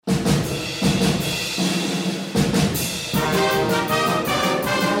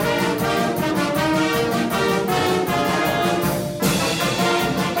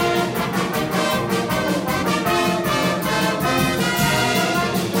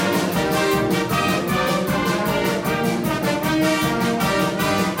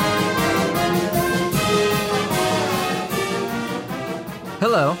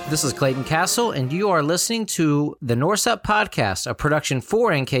This is Clayton Castle, and you are listening to the Norsup Podcast, a production for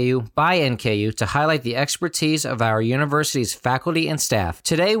NKU by NKU to highlight the expertise of our university's faculty and staff.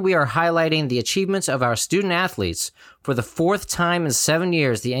 Today, we are highlighting the achievements of our student athletes. For the fourth time in 7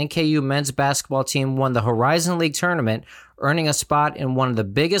 years, the NKU men's basketball team won the Horizon League tournament, earning a spot in one of the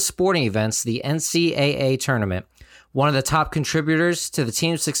biggest sporting events, the NCAA tournament. One of the top contributors to the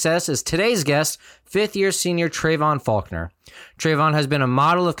team's success is today's guest, fifth-year senior Trevon Faulkner. Trevon has been a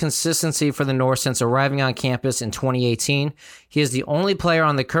model of consistency for the North since arriving on campus in 2018. He is the only player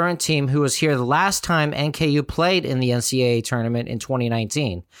on the current team who was here the last time NKU played in the NCAA tournament in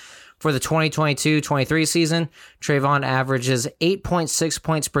 2019. For the 2022-23 season, Trevon averages 8.6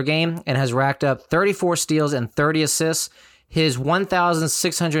 points per game and has racked up 34 steals and 30 assists. His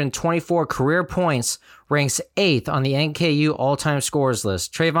 1,624 career points ranks 8th on the NKU all-time scorers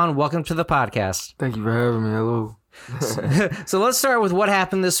list. Trevon, welcome to the podcast. Thank you for having me. Hello. So let's start with what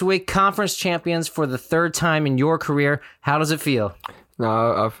happened this week. Conference champions for the third time in your career. How does it feel? No,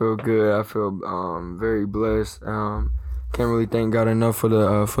 I feel good. I feel very blessed. Can't really thank God enough for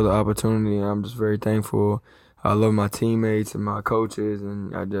the opportunity. I'm just very thankful. I love my teammates and my coaches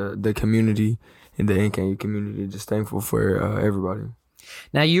and the community and the NKU community. Just thankful for everybody.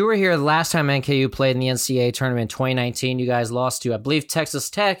 Now, you were here the last time NKU played in the NCAA tournament in 2019. You guys lost to, I believe, Texas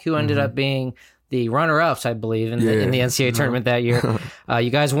Tech, who ended up being the runner-ups, I believe, in the NCAA tournament that year. You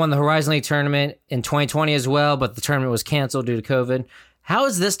guys won the Horizon League tournament in 2020 as well, but the tournament was canceled due to COVID. How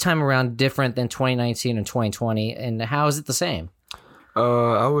is this time around different than 2019 and 2020, and how is it the same?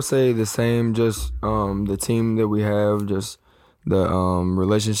 I would say the same, just the team that we have, just the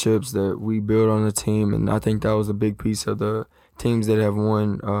relationships that we build on the team, and I think that was a big piece of the teams that have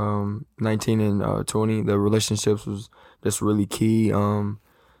won 19 and 20. The relationships was just really key.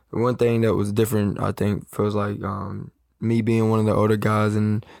 One thing that was different, I think, feels like me being one of the older guys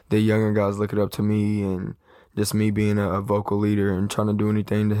and the younger guys looking up to me, and just me being a vocal leader and trying to do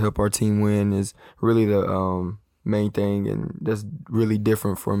anything to help our team win is really the main thing, and that's really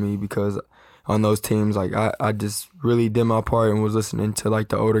different for me because on those teams, like I just really did my part and was listening to like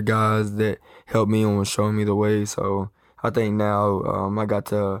the older guys that helped me and was showing me the way. So I think now I got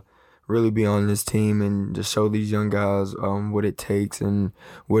to really be on this team and just show these young guys what it takes and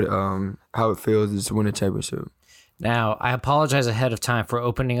what how it feels to win a championship. Now, I apologize ahead of time for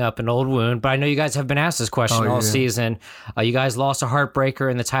opening up an old wound, but I know you guys have been asked this question all season. You guys lost a heartbreaker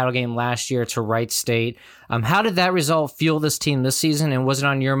in the title game last year to Wright State. How did that result fuel this team this season, and was it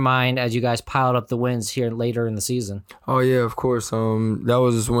on your mind as you guys piled up the wins here later in the season? Oh, yeah, of course. That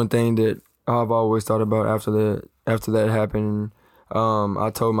was just one thing that I've always thought about after that happened.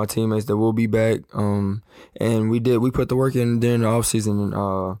 I told my teammates that we'll be back, and we did. We put the work in during the offseason,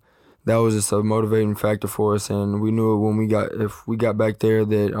 and that was just a motivating factor for us, and we knew if we got back there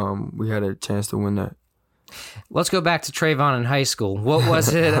that we had a chance to win that. Let's go back to Trevon in high school. What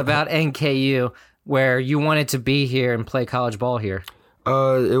was it about NKU where you wanted to be here and play college ball here?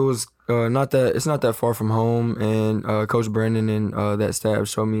 It was it's not that far from home, and Coach Brandon and that staff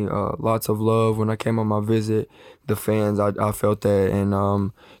showed me lots of love when I came on my visit. The fans, I felt that,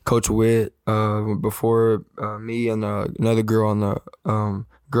 and Coach Witt, before me and another girl on the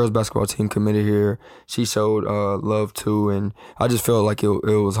girls basketball team committed here, she showed love too, and I just felt like it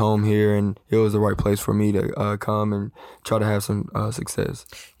was home here, and it was the right place for me to come and try to have some success.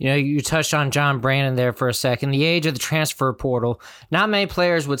 You know, you touched on John Brandon there for a second. The age of the transfer portal, not many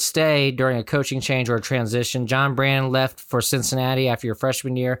players would stay during a coaching change or a transition. John Brandon left for Cincinnati after your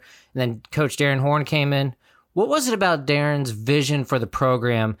freshman year, and then Coach Darren Horn came in. What was it about Darren's vision for the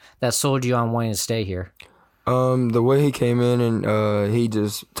program that sold you on wanting to stay here? The way he came in and he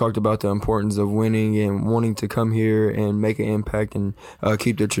just talked about the importance of winning and wanting to come here and make an impact and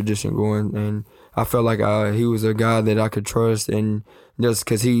keep the tradition going. And I felt like he was a guy that I could trust, and just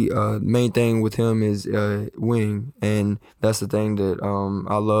because main thing with him is winning, and that's the thing that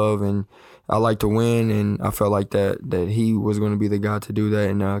I love, and I like to win, and I felt like that he was going to be the guy to do that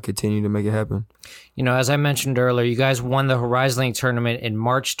and continue to make it happen. You know, as I mentioned earlier, you guys won the Horizon League tournament in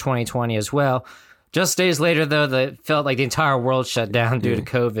March 2020 as well. Just days later, though, it felt like the entire world shut down due to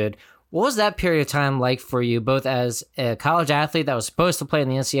COVID. What was that period of time like for you, both as a college athlete that was supposed to play in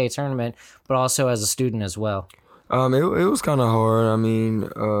the NCAA tournament, but also as a student as well? It was kind of hard. I mean,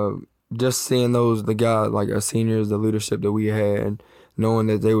 just seeing the guys, like our seniors, the leadership that we had, knowing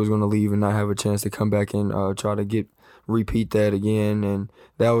that they was going to leave and not have a chance to come back and try to repeat that again, and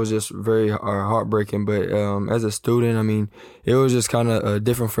that was just very heartbreaking. But as a student, I mean, it was just kind of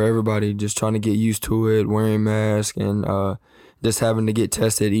different for everybody, just trying to get used to it, wearing masks and just having to get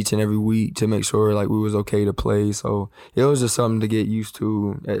tested each and every week to make sure like we was okay to play. So it was just something to get used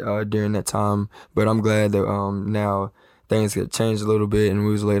to during that time. But I'm glad that now things got changed a little bit and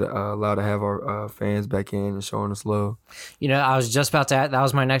we was allowed to have our fans back in and showing us love. I was just about to add, that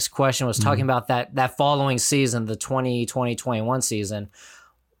was my next question, was talking about that following season, the 2020-21 season.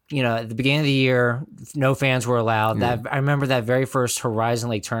 At the beginning of the year, no fans were allowed. I remember that very first Horizon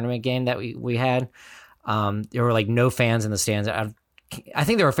League tournament game that we had. There were like no fans in the stands. I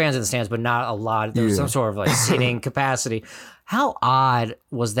think there were fans in the stands, but not a lot. There was some sort of like seating capacity. How odd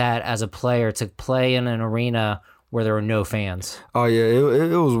was that as a player to play in an arena where there were no fans? Oh yeah,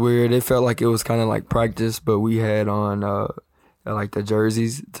 it was weird. It felt like it was kind of like practice, but we had on like the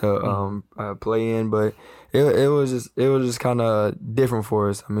jerseys to play in, but it was just kind of different for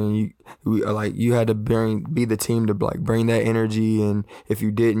us. I mean, you had to be the team to like bring that energy, and if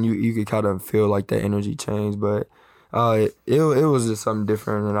you didn't, you could kind of feel like that energy change. But it was just something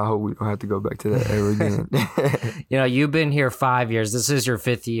different, and I hope we don't have to go back to that ever again. You've been here 5 years. This is your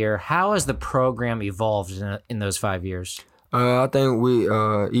 5th year. How has the program evolved in those 5 years? I think we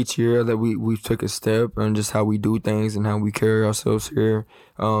each year that we took a step on just how we do things and how we carry ourselves here.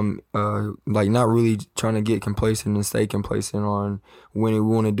 Like not really trying to get complacent and stay complacent on when we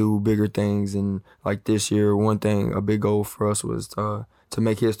want to do bigger things. And like this year, a big goal for us was to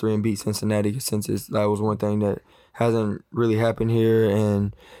make history and beat Cincinnati, since that was one thing that hasn't really happened here.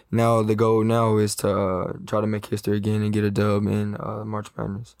 And now the goal now is to try to make history again and get a dub in March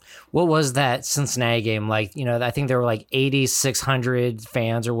Madness. What was that Cincinnati game like? I think there were like 8,600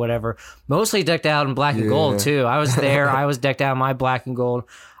 fans or whatever, mostly decked out in black and gold too. I was there. I was decked out in my black and gold.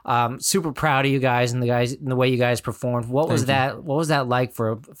 Super proud of you guys and the way you guys performed. What was that like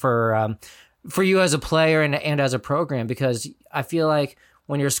for you as a player and as a program? Because I feel like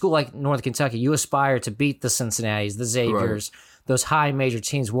when you're a school like North Kentucky, you aspire to beat the Cincinnatis, the Xaviers, those high major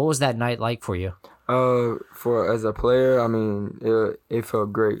teams. What was that night like for you? As a player, I mean, it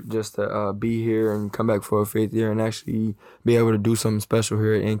felt great just to be here and come back for a 5th year and actually be able to do something special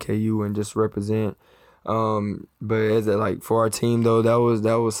here at NKU and just represent. But for our team though, that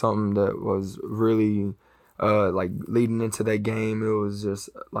was something that was really like leading into that game. It was just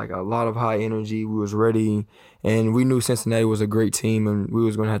like a lot of high energy. We was ready, and we knew Cincinnati was a great team, and we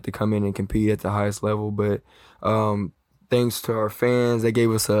was going to have to come in and compete at the highest level. But thanks to our fans, they gave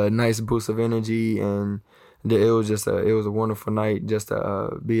us a nice boost of energy, and it was a wonderful night just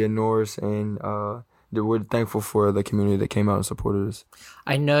to be in Norris, and we're thankful for the community that came out and supported us.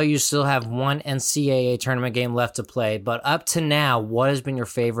 I know you still have one NCAA tournament game left to play, but up to now, what has been your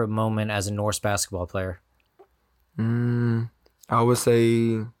favorite moment as a Norse basketball player? I would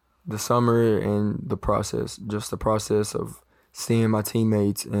say the summer and the process, just the process of seeing my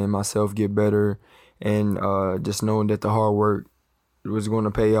teammates and myself get better, and just knowing that the hard work was going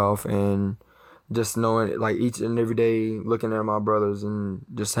to pay off, and just knowing like each and every day looking at my brothers and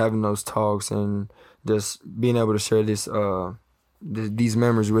just having those talks and just being able to share these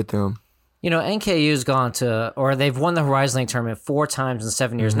memories with them. NKU's they've won the Horizon League tournament 4 times in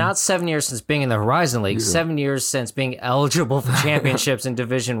 7 years. Not 7 years since being in the Horizon League, 7 years since being eligible for championships in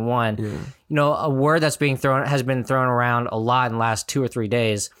Division I. A word has been thrown around a lot in the last 2 or 3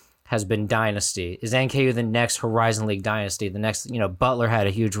 days has been dynasty. Is NKU the next Horizon League dynasty? The next, Butler had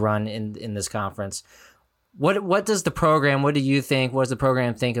a huge run in this conference. What does the program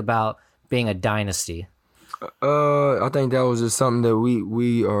think about being a dynasty? I think that was just something that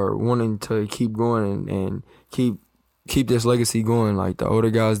we are wanting to keep going and keep this legacy going. Like the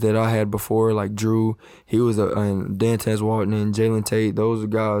older guys that I had before, like Drew, and Dantes Walton and Jalen Tate, those are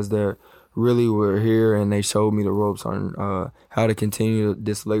guys that really were here and they showed me the ropes on how to continue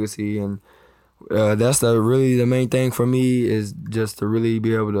this legacy. And that's really the main thing for me, is just to really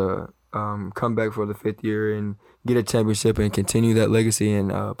be able to come back for the 5th year and get a championship and continue that legacy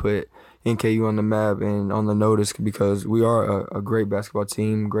and put NKU on the map and on the notice, because we are a great basketball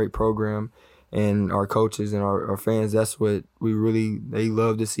team, great program, and our coaches and our fans, that's what they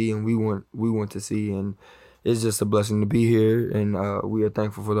love to see and we want to see. And it's just a blessing to be here, and we are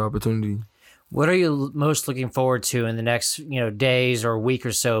thankful for the opportunity. What are you most looking forward to in the next days or week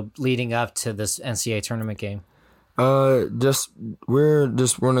or so leading up to this NCAA tournament game? We're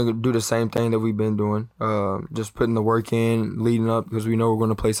just going to do the same thing that we've been doing. Just putting the work in leading up, because we know we're going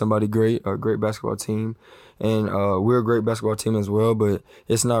to play somebody great, a great basketball team. And we're a great basketball team as well, but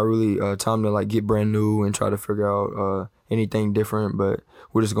it's not really time to get brand new and try to figure out anything different. But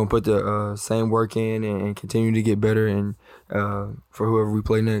we're just going to put the same work in and continue to get better, and for whoever we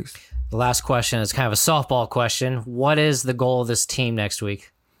play next. The last question is kind of a softball question. What is the goal of this team next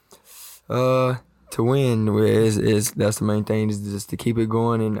week? to win. Is that's the main thing, is just to keep it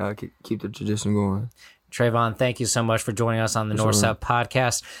going and keep the tradition going. Trevon, thank you so much for joining us on the North South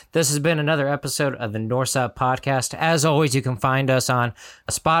Podcast. This has been another episode of the North South Podcast. As always, you can find us on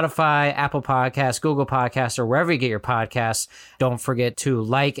Spotify, Apple Podcasts, Google Podcasts, or wherever you get your podcasts. Don't forget to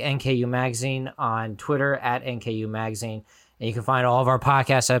like NKU Magazine on Twitter at NKU Magazine. And you can find all of our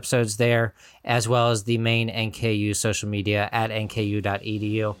podcast episodes there, as well as the main NKU social media at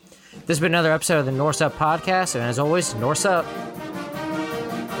nku.edu. This has been another episode of the North South Podcast. And as always, North South.